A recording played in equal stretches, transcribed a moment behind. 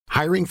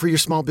Hiring for your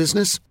small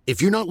business?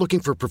 If you're not looking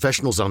for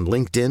professionals on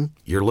LinkedIn,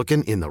 you're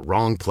looking in the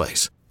wrong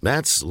place.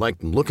 That's like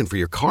looking for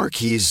your car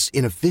keys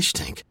in a fish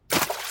tank.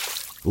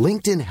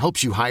 LinkedIn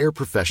helps you hire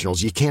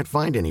professionals you can't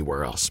find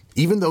anywhere else,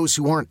 even those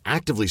who aren't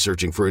actively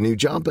searching for a new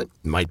job but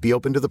might be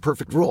open to the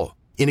perfect role.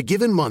 In a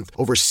given month,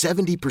 over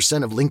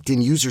 70% of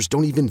LinkedIn users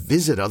don't even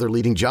visit other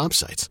leading job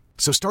sites.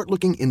 So start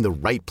looking in the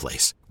right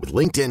place. With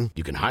LinkedIn,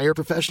 you can hire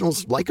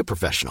professionals like a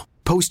professional.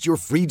 Post your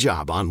free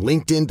job on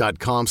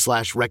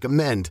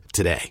linkedin.com/recommend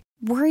today.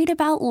 Worried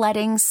about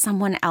letting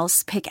someone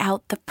else pick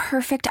out the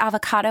perfect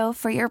avocado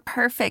for your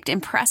perfect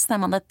impress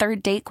them on the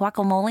third date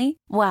guacamole?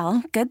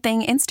 Well, good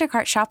thing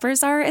Instacart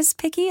shoppers are as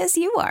picky as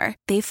you are.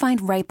 They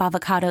find ripe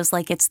avocados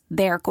like it's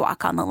their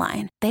guac on the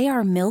line. They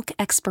are milk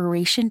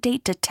expiration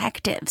date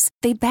detectives.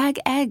 They bag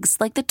eggs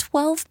like the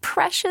 12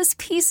 precious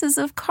pieces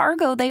of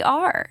cargo they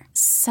are.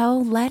 So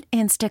let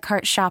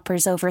Instacart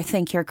shoppers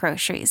overthink your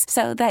groceries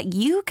so that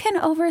you can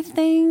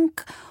overthink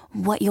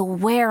what you'll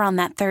wear on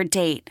that third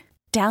date.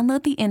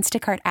 Download the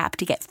Instacart app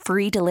to get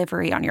free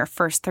delivery on your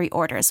first 3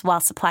 orders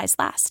while supplies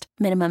last.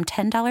 Minimum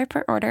 $10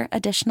 per order.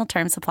 Additional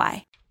terms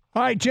apply.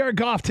 All right, Jared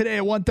Goff today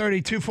at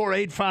 1:30,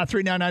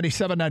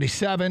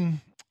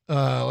 248-539-9797.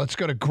 Let's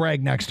go to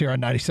Greg next here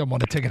on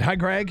 97.1 A Ticket. Hi,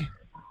 Greg.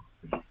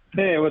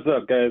 Hey, what's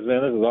up, guys?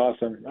 Man, this is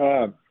awesome.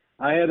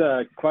 I had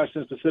a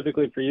question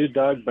specifically for you,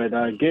 Doug, but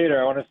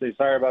Gator, I want to say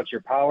sorry about your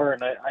power,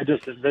 and I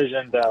just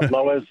envisioned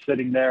Lois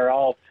sitting there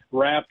all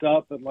wrapped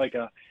up in like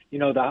a,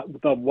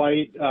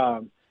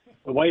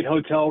 the white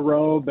hotel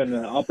robe and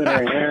up in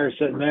her hair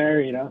sitting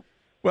there,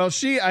 Well,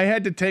 I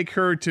had to take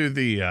her to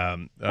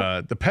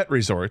the pet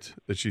resort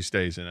that she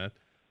stays in it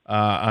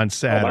on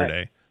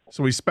Saturday.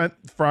 So we spent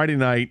Friday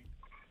night,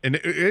 and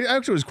it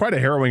actually was quite a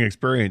harrowing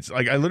experience.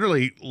 Like, I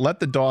literally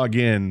let the dog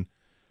in,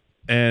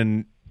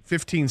 and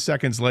 15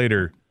 seconds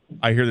later,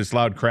 I hear this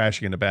loud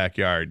crashing in the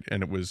backyard,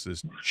 and it was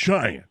this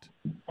giant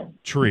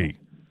tree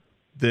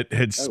that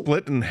had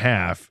split in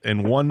half,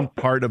 and one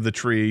part of the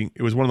tree,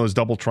 it was one of those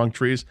double trunk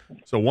trees.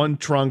 So one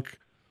trunk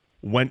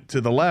went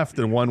to the left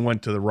and one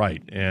went to the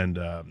right. And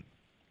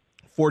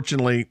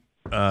fortunately,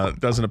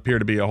 doesn't appear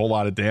to be a whole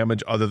lot of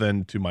damage other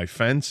than to my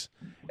fence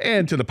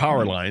and to the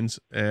power lines.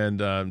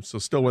 And so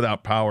still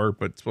without power,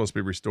 but supposed to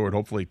be restored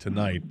hopefully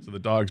tonight. So the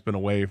dog's been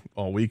away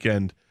all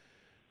weekend,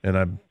 and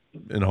I'm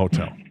in a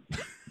hotel.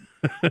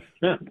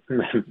 All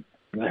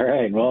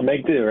right. Well,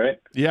 make do, right?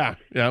 Yeah.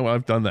 Well,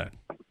 I've done that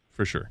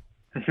for sure.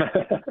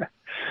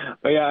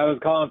 But yeah, I was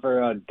calling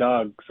for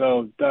Doug.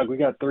 So Doug, we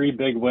got 3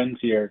 big wins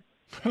here.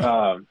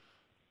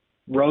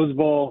 Rose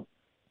Bowl,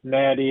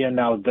 Natty, and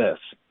now this.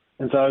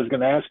 And so I was going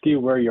to ask you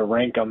where you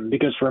rank them,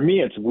 because for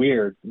me it's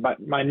weird.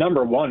 My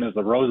number 1 is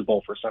the Rose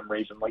Bowl for some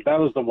reason. Like, that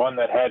was the one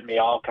that had me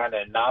all kind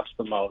of in knots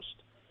the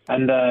most.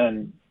 And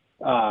then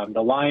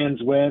the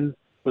Lions win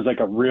was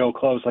like a real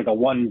close, like a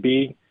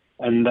 1B.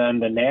 And then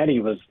the Natty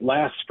was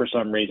last for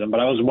some reason. But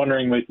I was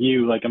wondering with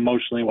you, like,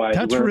 emotionally wise,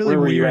 where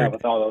were you at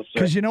with all those?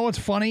 Because you know what's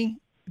funny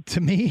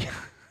to me?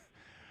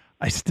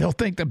 I still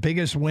think the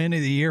biggest win of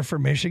the year for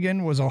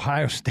Michigan was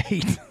Ohio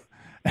State.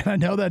 And I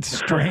know that's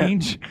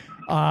strange.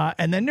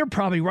 And then you're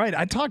probably right.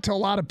 I talked to a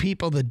lot of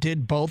people that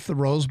did both the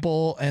Rose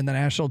Bowl and the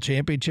national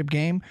championship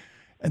game,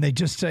 and they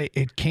just say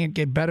it can't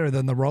get better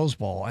than the Rose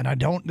Bowl. And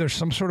there's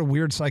some sort of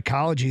weird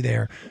psychology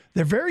there.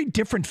 They're very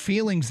different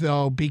feelings,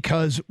 though,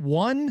 because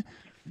one,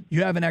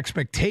 you have an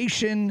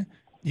expectation,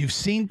 you've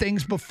seen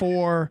things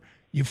before,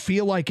 you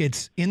feel like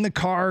it's in the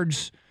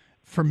cards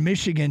for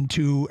Michigan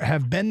to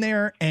have been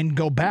there and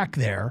go back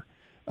there,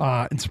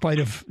 in spite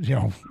of,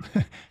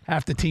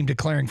 half the team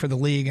declaring for the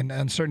league and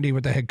uncertainty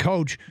with the head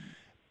coach.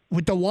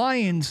 With the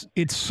Lions,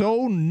 it's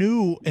so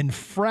new and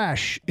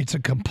fresh. It's a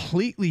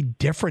completely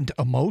different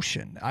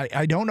emotion.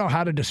 I don't know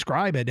how to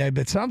describe it.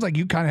 It sounds like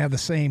you kind of have the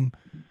same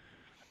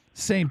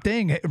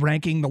thing,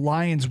 ranking the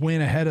Lions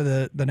win ahead of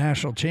the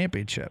national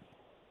championship.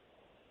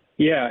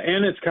 Yeah,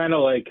 and it's kind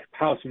of like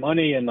house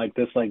money and like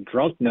this like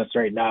drunkenness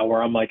right now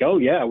where I'm like, oh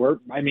yeah, we're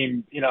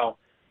going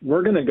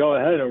to go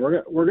ahead and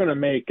we're going to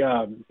make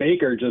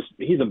Baker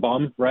he's a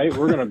bum, right?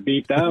 We're going to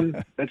beat them.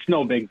 It's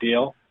no big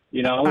deal.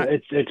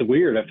 It's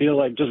weird. I feel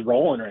like just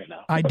rolling right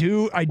now. I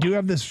do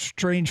have this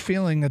strange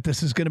feeling that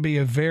this is going to be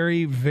a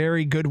very,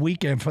 very good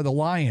weekend for the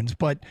Lions.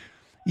 But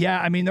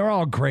yeah, I mean, they're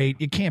all great.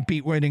 You can't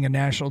beat winning a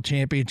national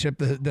championship,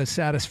 the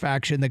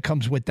satisfaction that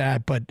comes with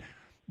that. But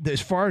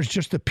as far as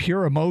just the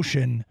pure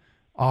emotion,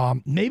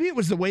 maybe it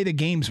was the way the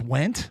games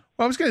went.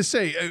 Well, I was going to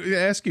say,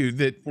 ask you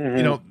that,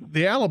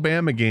 the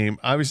Alabama game,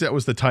 obviously that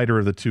was the tighter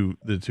of the two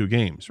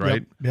games,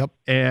 right? Yep.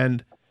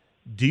 And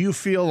do you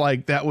feel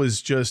like that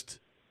was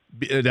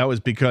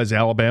because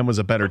Alabama was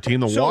a better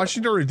team than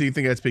Washington, or do you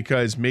think that's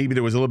because maybe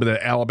there was a little bit of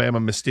Alabama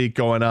mystique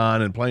going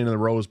on and playing in the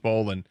Rose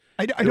Bowl, and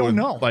I don't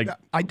know, like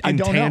I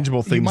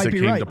intangible don't know. things that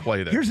came to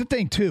play there? Here's the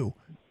thing, too.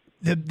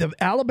 The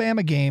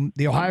Alabama game,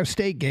 the Ohio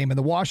State game, and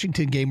the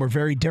Washington game were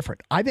very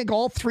different. I think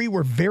all 3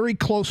 were very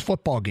close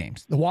football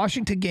games. The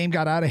Washington game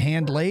got out of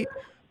hand late,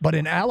 but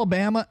in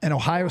Alabama and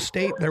Ohio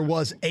State, there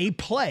was a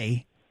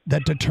play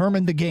that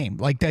determined the game.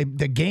 Like the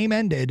game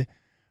ended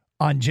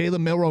on Jalen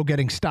Milroe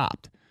getting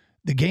stopped.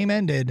 The game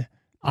ended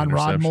on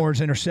Rod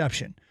Moore's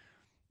interception.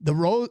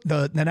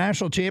 The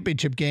national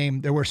championship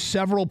game, there were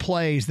several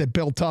plays that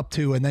built up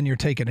to, and then you're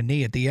taking a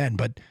knee at the end,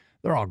 but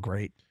they're all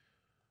great.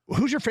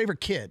 Who's your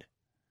favorite kid?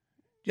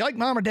 Do you like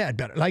mom or dad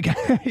better? Like,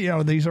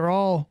 these are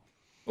all.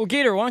 Well,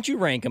 Gator, why don't you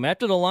rank them?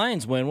 After the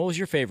Lions win, what was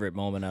your favorite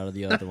moment out of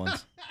the other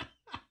ones?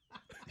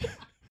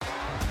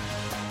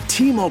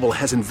 T-Mobile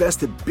has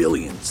invested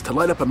billions to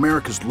light up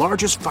America's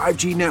largest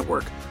 5G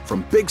network,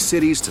 from big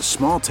cities to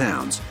small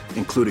towns,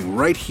 including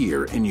right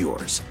here in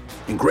yours.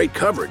 And great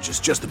coverage is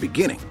just the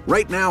beginning.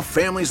 Right now,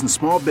 families and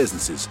small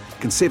businesses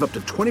can save up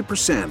to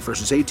 20%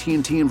 versus AT&T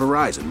and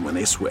Verizon when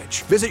they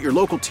switch. Visit your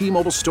local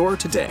T-Mobile store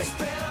today.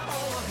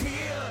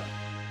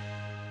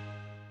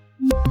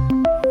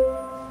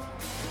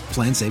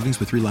 Plan savings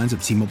with 3 lines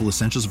of T-Mobile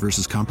Essentials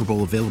versus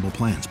comparable available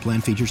plans.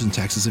 Plan features and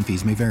taxes and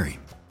fees may vary.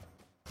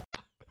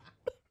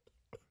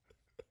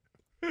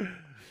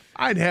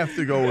 I'd have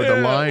to go with the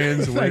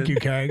Lions. Thank you,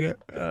 Carrigan.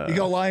 You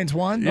go Lions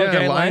 1? Yeah,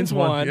 Okay, Lions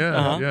won.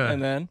 Yeah.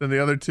 And then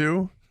the other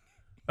two?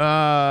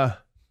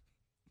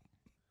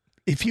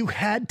 If you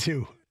had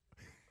to.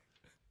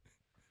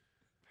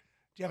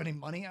 Do you have any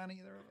money on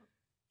either of them?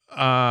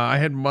 I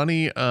had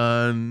money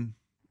on,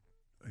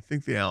 I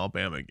think, the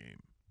Alabama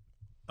game.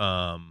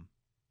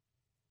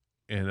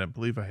 And I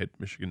believe I had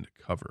Michigan to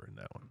cover in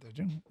that one. Did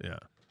you? Yeah.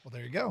 Well,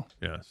 there you go.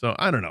 Yeah. So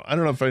I don't know. I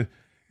don't know if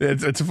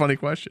it's a funny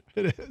question.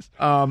 It is.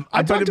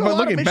 I talked to a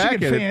lot of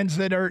Michigan fans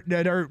that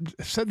are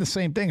said the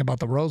same thing about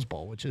the Rose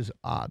Bowl, which is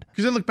odd.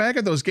 Because I look back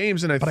at those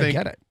games and I think, I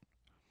get it.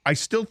 I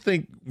still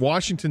think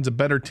Washington's a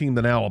better team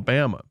than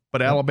Alabama,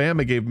 but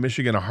Alabama gave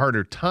Michigan a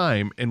harder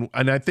time, and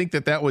I think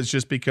that was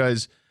just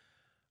because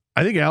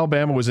I think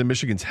Alabama was in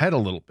Michigan's head a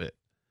little bit.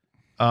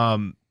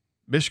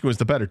 Michigan was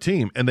the better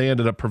team, and they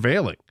ended up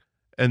prevailing,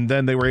 and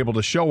then they were able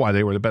to show why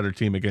they were the better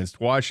team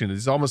against Washington.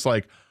 It's almost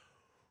like,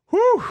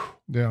 whew,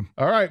 yeah.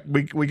 All right,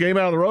 we came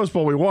out of the Rose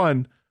Bowl, we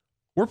won.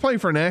 We're playing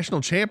for a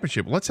national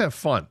championship. Let's have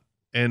fun,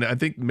 and I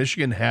think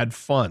Michigan had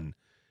fun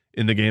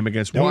in the game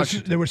against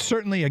Washington. There was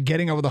certainly a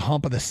getting over the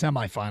hump of the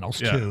semifinals,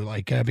 too,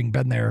 like having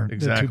been there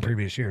the 2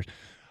 previous years.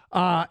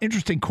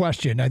 Interesting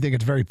question. I think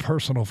it's very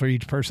personal for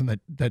each person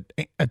that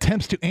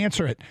attempts to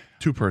answer it.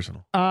 Too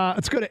personal.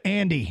 Let's go to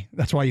Andy.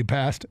 That's why you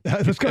passed.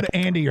 Let's go to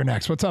Andy. You're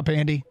next. What's up,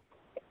 Andy?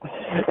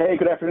 Hey,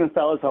 good afternoon,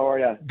 fellas. How are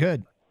you?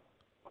 Good.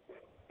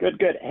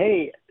 Good.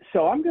 Hey,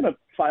 so I'm going to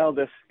file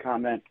this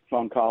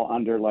phone call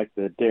under like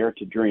the Dare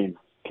to Dream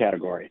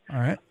category. All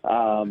right.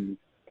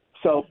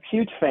 So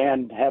huge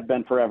fan, have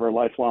been forever,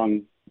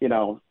 lifelong,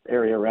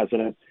 area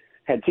resident.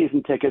 Had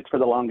season tickets for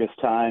the longest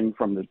time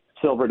from the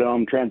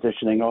Silverdome,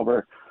 transitioning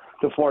over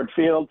to Ford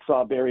Field.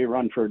 Saw Barry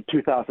run for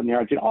 2,000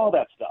 yards, all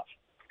that stuff.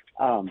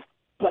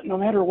 But no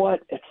matter what,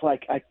 it's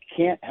like I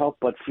can't help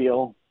but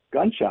feel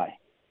gun shy.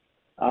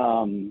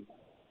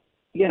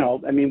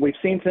 We've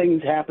seen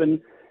things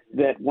happen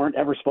that weren't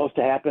ever supposed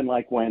to happen,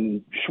 like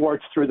when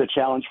Schwartz threw the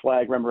challenge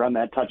flag, remember, on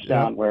that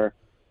touchdown where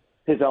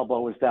his elbow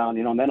was down,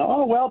 and then,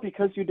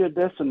 because you did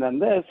this and then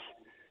this,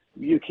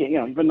 you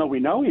can't, even though we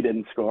know he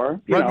didn't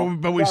score.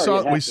 But we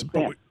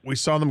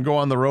saw them go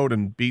on the road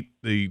and beat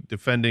the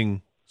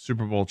defending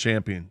Super Bowl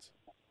champions.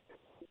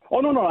 Oh,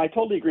 no, I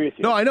totally agree with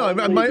you. No, I know.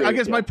 I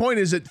guess my point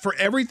is that for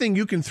everything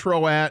you can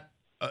throw at,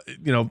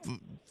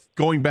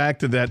 going back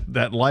to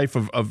that life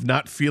of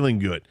not feeling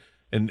good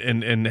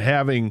and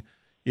having,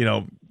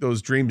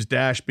 those dreams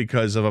dashed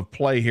because of a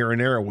play here and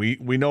there. We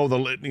know the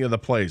litany of the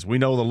plays. We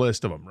know the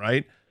list of them,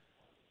 right?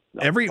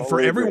 For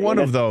every one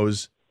of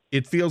those,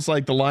 it feels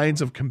like the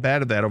Lions have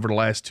combated that over the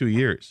last 2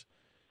 years.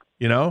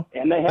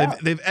 And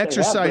they've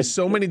exercised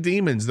so many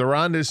demons. They're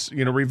on this,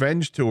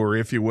 revenge tour,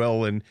 if you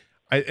will. And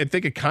I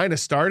think it kind of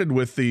started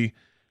with the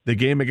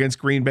game against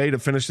Green Bay to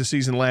finish the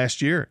season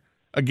last year,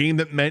 a game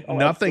that meant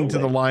nothing to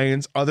the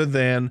Lions other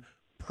than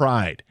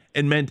pride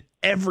and meant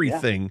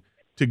everything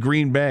to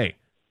Green Bay.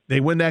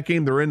 They win that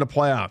game, they're in the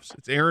playoffs.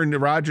 It's Aaron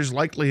Rodgers,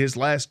 likely his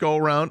last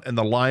go-around, and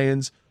the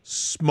Lions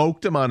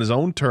smoked him on his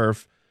own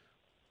turf,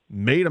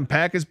 made him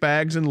pack his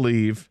bags and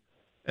leave,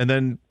 and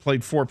then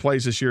played 4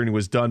 plays this year, and he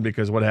was done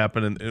because of what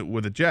happened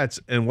with the Jets.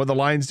 And what the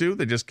Lions do,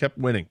 they just kept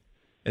winning,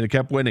 and they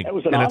kept winning.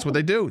 That's what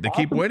they do. They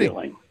keep winning.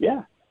 Feeling.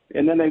 Yeah.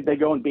 And then they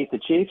go and beat the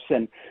Chiefs.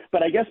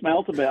 But I guess my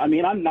ultimate, I'm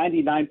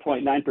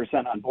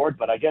 99.9% on board,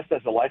 but I guess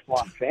as a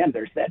lifelong fan,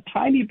 there's that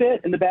tiny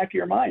bit in the back of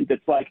your mind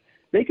that's like,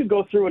 they could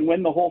go through and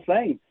win the whole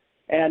thing.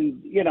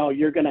 And,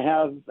 you're going to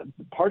have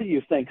part of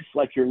you thinks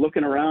like you're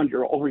looking around,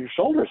 you're over your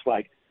shoulders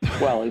like,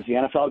 well, is the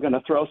NFL going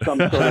to throw some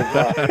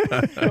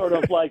sort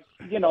of like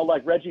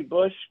Reggie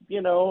Bush,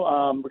 we're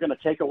going to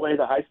take away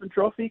the Heisman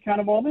Trophy kind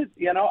of moment.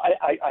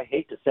 I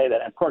hate to say that.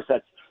 And of course,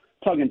 that's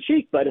tongue in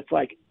cheek, but it's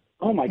like,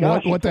 oh my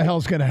gosh. What the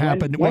hell's going to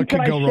happen? What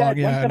could go wrong? When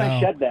can I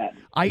shed that?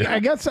 I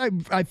guess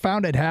I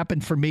found it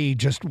happened for me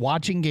just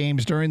watching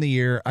games during the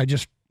year.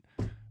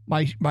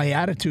 My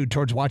attitude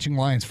towards watching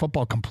Lions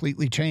football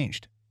completely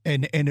changed.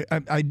 And it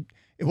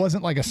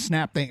wasn't like a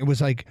snap thing. It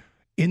was like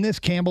in this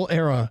Campbell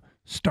era,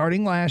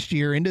 starting last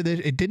year into this,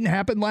 it didn't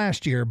happen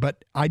last year,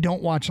 but I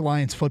don't watch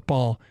Lions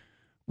football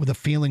with a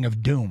feeling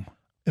of doom.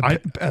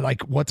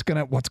 Like what's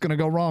gonna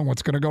go wrong?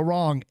 What's gonna go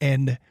wrong?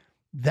 And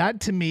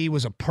that to me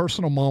was a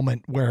personal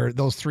moment where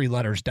those three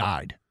letters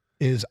died.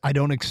 Is I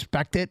don't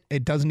expect it.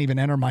 It doesn't even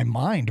enter my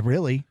mind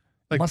really,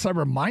 unless I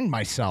remind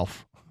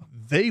myself.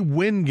 They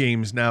win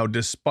games now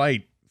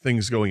despite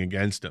things going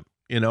against them,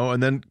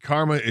 and then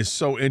karma is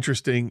so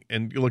interesting.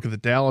 And you look at the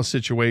Dallas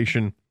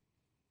situation,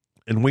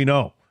 and we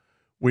know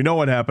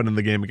what happened in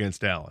the game against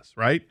Dallas,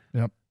 right?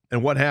 Yep.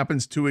 And what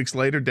happens 2 weeks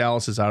later?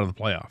 Dallas is out of the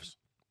playoffs.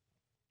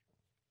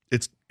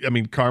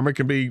 Karma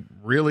can be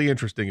really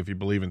interesting if you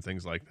believe in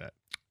things like that.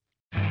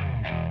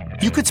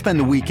 You could spend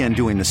the weekend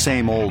doing the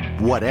same old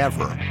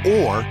whatever,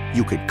 or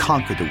you could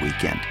conquer the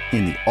weekend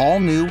in the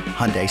all-new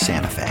Hyundai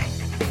Santa Fe.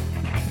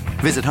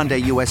 Visit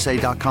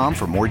HyundaiUSA.com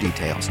for more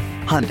details.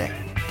 Hyundai,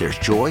 there's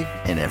joy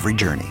in every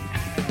journey.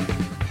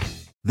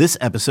 This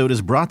episode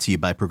is brought to you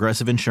by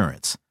Progressive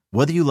Insurance.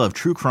 Whether you love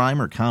true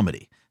crime or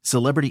comedy,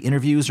 celebrity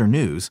interviews or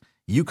news,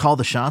 you call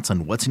the shots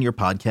on what's in your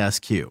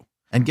podcast queue.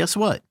 And guess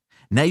what?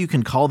 Now you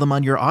can call them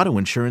on your auto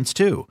insurance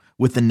too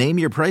with the Name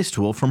Your Price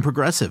tool from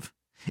Progressive.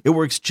 It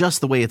works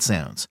just the way it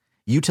sounds.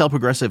 You tell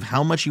Progressive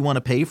how much you want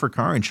to pay for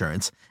car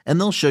insurance, and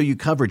they'll show you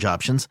coverage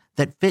options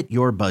that fit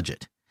your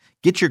budget.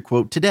 Get your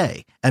quote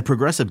today at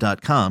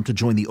Progressive.com to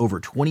join the over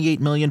 28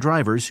 million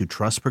drivers who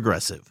trust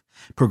Progressive.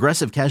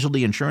 Progressive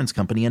Casualty Insurance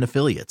Company and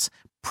Affiliates.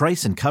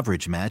 Price and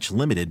coverage match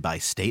limited by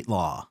state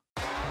law.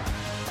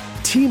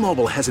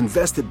 T-Mobile has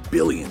invested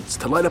billions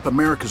to light up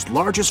America's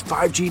largest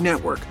 5G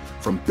network,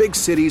 from big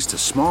cities to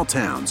small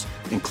towns,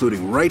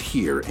 including right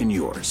here in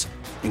yours.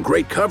 And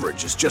great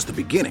coverage is just the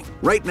beginning.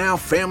 Right now,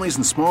 families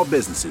and small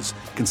businesses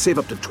can save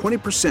up to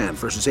 20%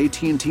 versus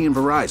AT&T and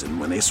Verizon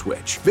when they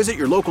switch. Visit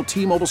your local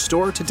T-Mobile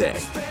store today.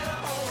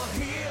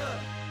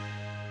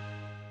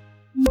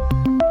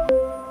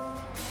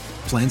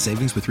 Plan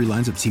savings with 3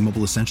 lines of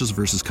T-Mobile Essentials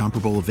versus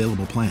comparable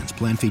available plans.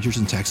 Plan features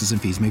and taxes and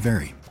fees may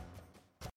vary.